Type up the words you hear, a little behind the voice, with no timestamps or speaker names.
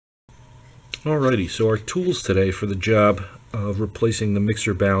Alrighty, so our tools today for the job of replacing the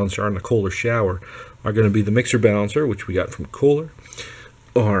mixer balancer on the Kohler shower are going to be the mixer balancer, which we got from Kohler,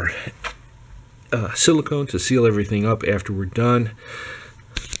 our silicone to seal everything up after we're done,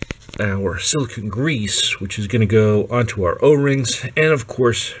 our silicone grease, which is going to go onto our O-rings, and of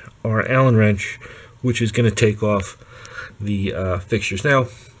course our Allen wrench, which is going to take off the fixtures. Now,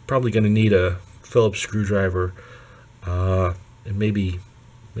 probably going to need a Phillips screwdriver and maybe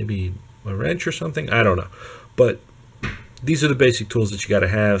a wrench or something, I don't know, but these are the basic tools that you got to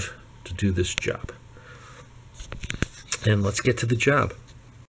have to do this job. And let's get to the job.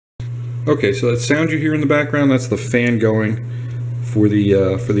 Okay, so that sound you hear in the background, that's the fan going for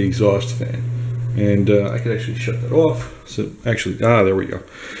the exhaust fan, and I could actually shut that off. So actually, there we go.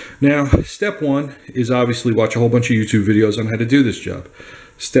 Now, step one is obviously watch a whole bunch of YouTube videos on how to do this job.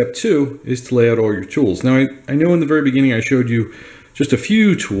 Step two is to lay out all your tools. Now, I know in the very beginning I showed you just a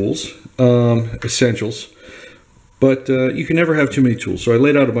few tools, essentials, but you can never have too many tools, so I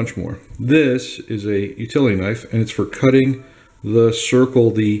laid out a bunch more. This is a utility knife, and it's for cutting the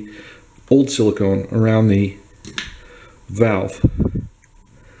circle, the old silicone around the valve,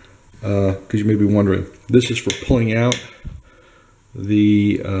 because you may be wondering. This is for pulling out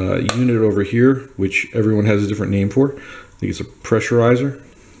the unit over here, which everyone has a different name for. I think it's a pressurizer.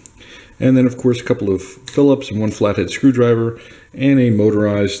 And then, of course, a couple of Phillips and one flathead screwdriver and a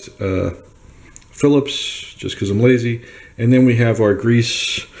motorized Phillips, just because I'm lazy. And then we have our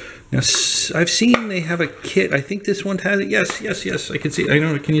grease. Now, I've seen they have a kit. I think this one has it. Yes, I can see it. I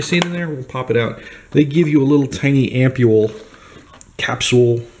know. Can you see it in there? We'll pop it out. They give you a little tiny ampule,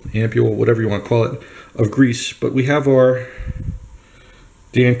 capsule, ampule, whatever you want to call it, of grease. But we have our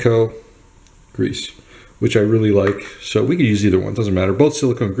Danco grease, which I really like. So we can use either one, doesn't matter. Both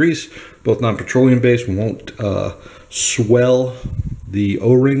silicone grease, both non-petroleum based, won't swell the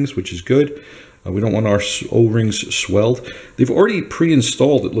O-rings, which is good. We don't want our O-rings swelled. They've already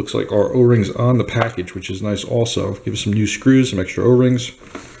pre-installed, it looks like, our O-rings on the package, which is nice also. Give us some new screws, some extra O-rings.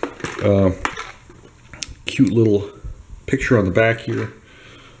 Cute little picture on the back here,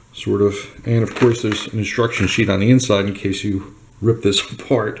 sort of. And of course, there's an instruction sheet on the inside in case you rip this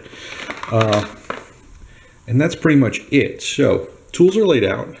apart. And that's pretty much it. So, tools are laid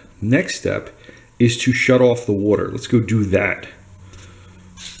out. Next step is to shut off the water. Let's go do that.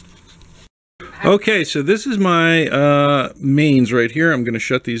 Okay, so this is my mains right here. I'm going to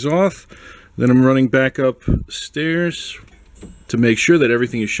shut these off. Then I'm running back upstairs to make sure that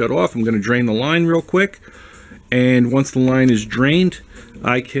everything is shut off. I'm going to drain the line real quick. And once the line is drained,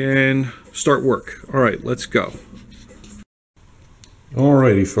 I can start work. All right, let's go.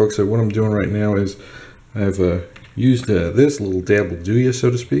 Alrighty, folks, so what I'm doing right now is I've used this little dab will do ya,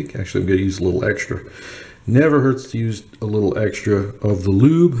 so to speak. Actually, I'm going to use a little extra. Never hurts to use a little extra of the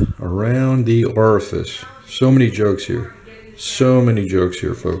lube around the orifice. So many jokes here. So many jokes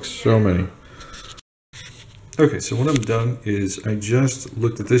here, folks. So many. Okay, so what I've done is I just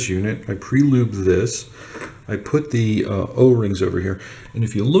looked at this unit. I pre-lubed this. I put the O-rings over here. And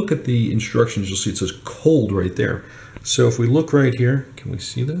if you look at the instructions, you'll see it says cold right there. So if we look right here, can we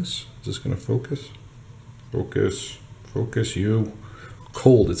see this? Is this going to focus? Focus you.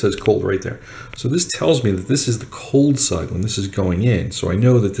 Cold, it says cold right there. So this tells me that this is the cold side when this is going in. So I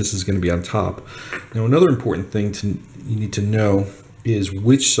know that this is going to be on top. Now, another important thing you need to know is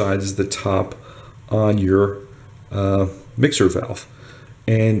which side is the top on your mixer valve.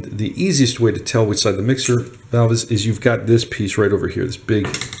 And the easiest way to tell which side the mixer valve is you've got this piece right over here, this big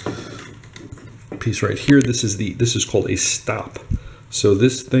piece right here. This is called a stop. So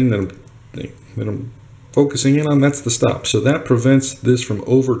this thing that I'm focusing in on, that's the stop. So that prevents this from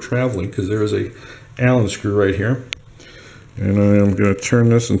over traveling because there is a Allen screw right here. And I'm going to turn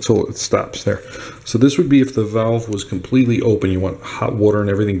this until it stops there. So this would be if the valve was completely open. You want hot water and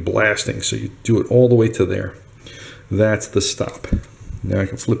everything blasting. So you do it all the way to there. That's the stop. Now I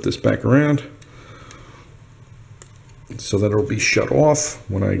can flip this back around so that it'll be shut off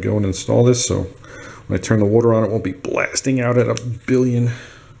when I go and install this. So when I turn the water on, it won't be blasting out at 1 billion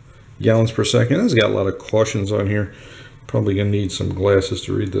gallons per second. It's got a lot of cautions on here. Probably gonna need some glasses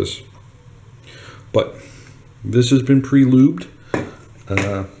to read this. But this has been pre-lubed.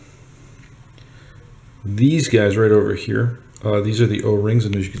 These guys right over here, these are the O-rings,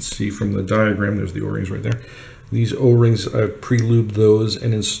 and as you can see from the diagram, there's the O-rings right there. These O-rings, I've pre-lubed those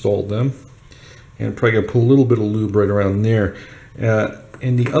and installed them. And I'm probably gonna put a little bit of lube right around there.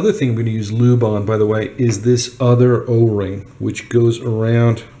 And the other thing we're gonna use lube on, by the way, is this other O-ring, which goes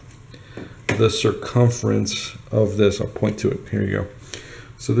around the circumference of this. I'll point to it. Here you go.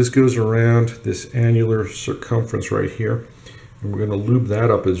 So this goes around this annular circumference right here. And we're going to lube that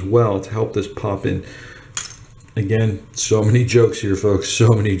up as well to help this pop in. Again, so many jokes here, folks. So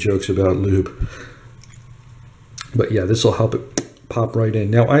many jokes about lube. But yeah, this will help it pop right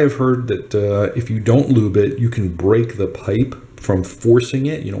in. Now, I have heard that if you don't lube it, you can break the pipe from forcing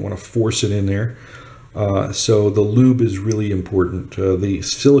it. You don't want to force it in there. So the lube is really important. The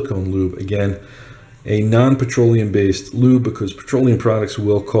silicone lube, again, a non-petroleum based lube, because petroleum products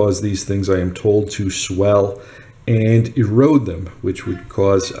will cause these things, I am told, to swell and erode them, which would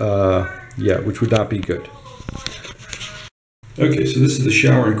cause, which would not be good. Okay, so this is the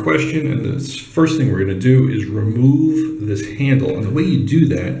shower in question, and the first thing we're going to do is remove this handle. And the way you do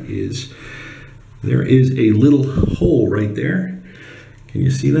that is there is a little hole right there. Can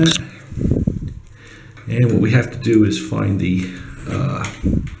you see that? And what we have to do is find the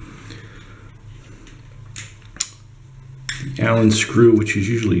Allen screw, which is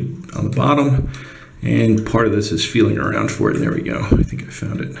usually on the bottom. And part of this is feeling around for it. There we go. I think I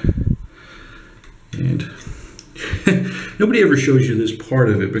found it. And nobody ever shows you this part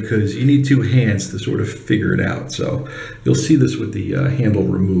of it because you need two hands to sort of figure it out. So you'll see this with the handle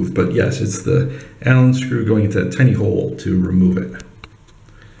removed. But yes, it's the Allen screw going into that tiny hole to remove it.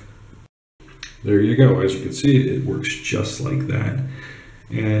 There you go. As you can see, it works just like that.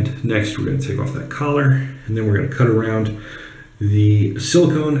 And next we're going to take off that collar, and then we're going to cut around the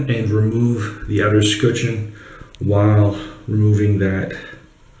silicone and remove the outer scutcheon while removing that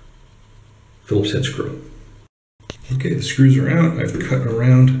Phillips head screw. Okay, the screws are out. I've cut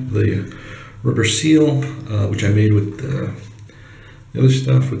around the rubber seal, which I made with the other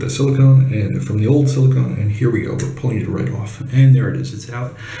stuff, with the silicone and from the old silicone. And here we go. We're pulling it right off. And there it is. It's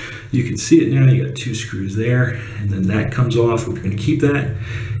out. You can see it now. You got two screws there. And then that comes off. We're going to keep that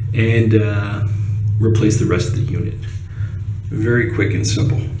and replace the rest of the unit. Very quick and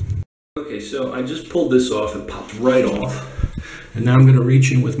simple. Okay, so I just pulled this off. It popped right off. And now I'm going to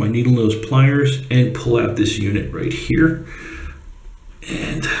reach in with my needle nose pliers and pull out this unit right here.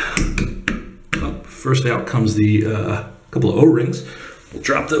 And first out comes the couple of O-rings. We'll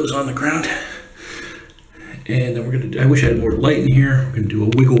drop those on the ground. And then we're going to, I wish I had more light in here. We're going to do a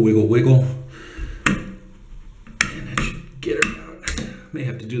wiggle, wiggle, wiggle. And that should get her out. May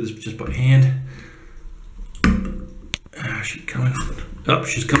have to do this just by hand. She's coming up.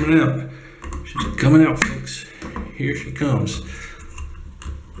 She's coming out. She's coming out, folks. Here she comes.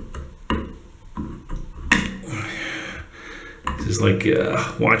 This is like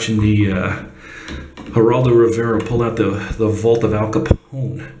watching the Geraldo Rivera pull out the vault of Al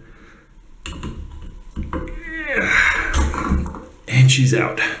Capone. Yeah. And she's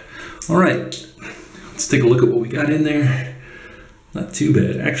out. All right, let's take a look at what we got in there. Not too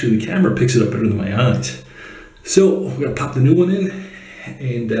bad. Actually, the camera picks it up better than my eyes. So we're gonna pop the new one in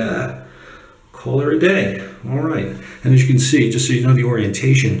and call her a day. All right, and as you can see, just so you know the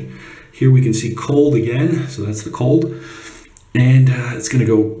orientation, here we can see cold again, so that's the cold, and it's gonna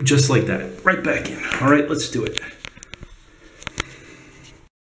go just like that, right back in. All right, let's do it.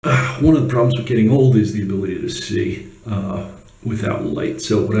 One of the problems with getting old is the ability to see without light.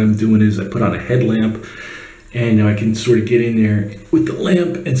 So what I'm doing is I put on a headlamp, and now I can sort of get in there with the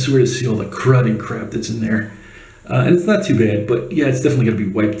lamp and sort of see all the crud and crap that's in there. And it's not too bad, but yeah, it's definitely going to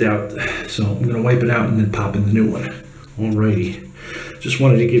be wiped out. So I'm going to wipe it out and then pop in the new one. Alrighty. Just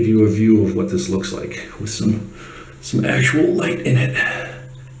wanted to give you a view of what this looks like with some actual light in it.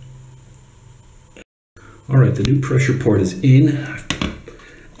 Alright, the new pressure part is in.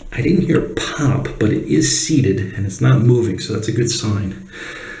 I didn't hear it pop, but it is seated and it's not moving, so that's a good sign.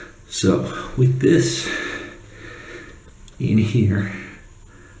 So with this in here,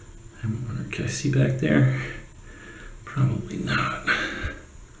 can I see back there? Probably not. I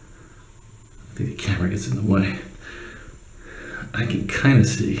think the camera gets in the way. I can kind of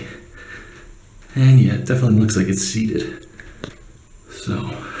see. And yeah, it definitely looks like it's seated.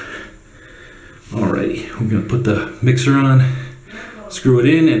 So, alrighty, we're gonna put the mixer on, screw it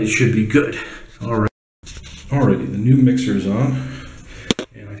in, and it should be good. Alright. Alrighty, the new mixer is on.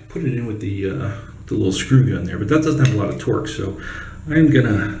 And I put it in with the little screw gun there, but that doesn't have a lot of torque, so I'm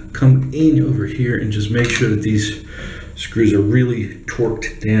gonna come in over here and just make sure that these screws are really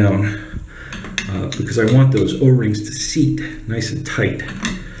torqued down because I want those O-rings to seat nice and tight.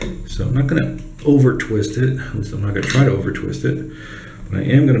 So I'm not gonna over twist it, at least I'm not gonna try to over twist it, but I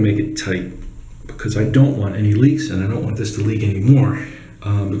am gonna make it tight because I don't want any leaks and I don't want this to leak anymore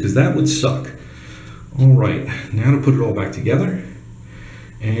because that would suck. All right, now to put it all back together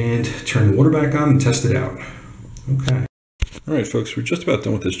and turn the water back on and test it out. Okay. All right, folks, we're just about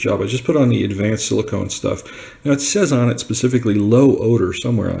done with this job. I just put on the advanced silicone stuff. Now, it says on it specifically low odor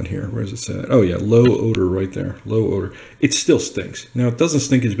somewhere on here. Where does it say? Oh, yeah, low odor right there. Low odor. It still stinks. Now, it doesn't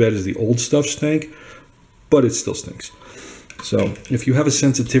stink as bad as the old stuff stank, but it still stinks. So if you have a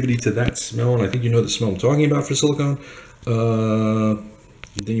sensitivity to that smell, and I think you know the smell I'm talking about for silicone,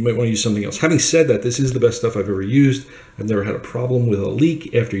 then you might want to use something else. Having said that, this is the best stuff I've ever used. I've never had a problem with a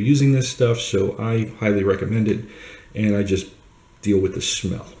leak after using this stuff, so I highly recommend it. And I just deal with the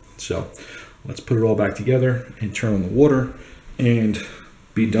smell. So let's put it all back together and turn on the water and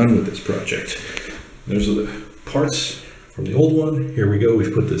be done with this project. Those are the parts from the old one. Here we go,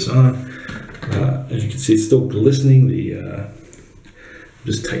 we've put this on. As you can see, it's still glistening.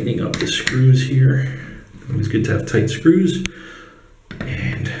 Just tightening up the screws here. Always good to have tight screws.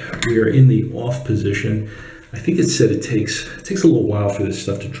 And we are in the off position. I think it said it takes a little while for this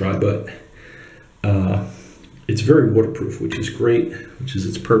stuff to dry, but it's very waterproof, which is great, which is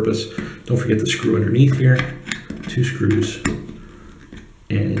its purpose. Don't forget the screw underneath here, 2 screws.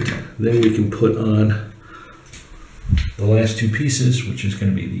 And then we can put on the last 2 pieces, which is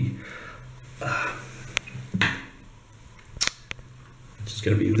going to be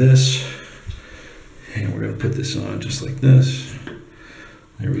this. And we're going to put this on just like this.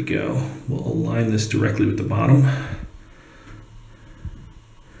 There we go. We'll align this directly with the bottom.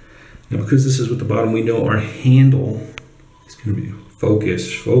 Now, because this is with the bottom, we know our handle is going to be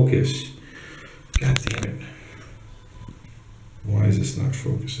focus. God damn it. Why is this not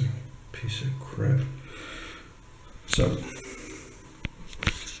focusing? Piece of crap. So,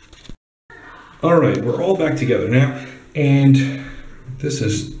 all right, we're all back together now, and this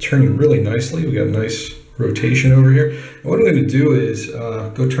is turning really nicely. We got a nice rotation over here. And what I'm going to do is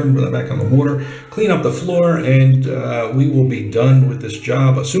go turn that back on the motor, clean up the floor, and we will be done with this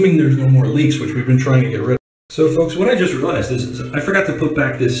job, assuming there's no more leaks, which we've been trying to get rid of. So folks, what I just realized is I forgot to put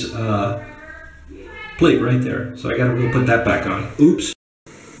back this plate right there. So I got to go put that back on. Oops.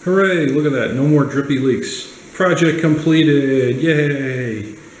 Hooray, look at that. No more drippy leaks. Project completed.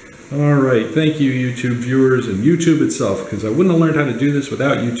 Yay. All right. Thank you, YouTube viewers and YouTube itself, because I wouldn't have learned how to do this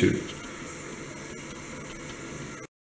without YouTube.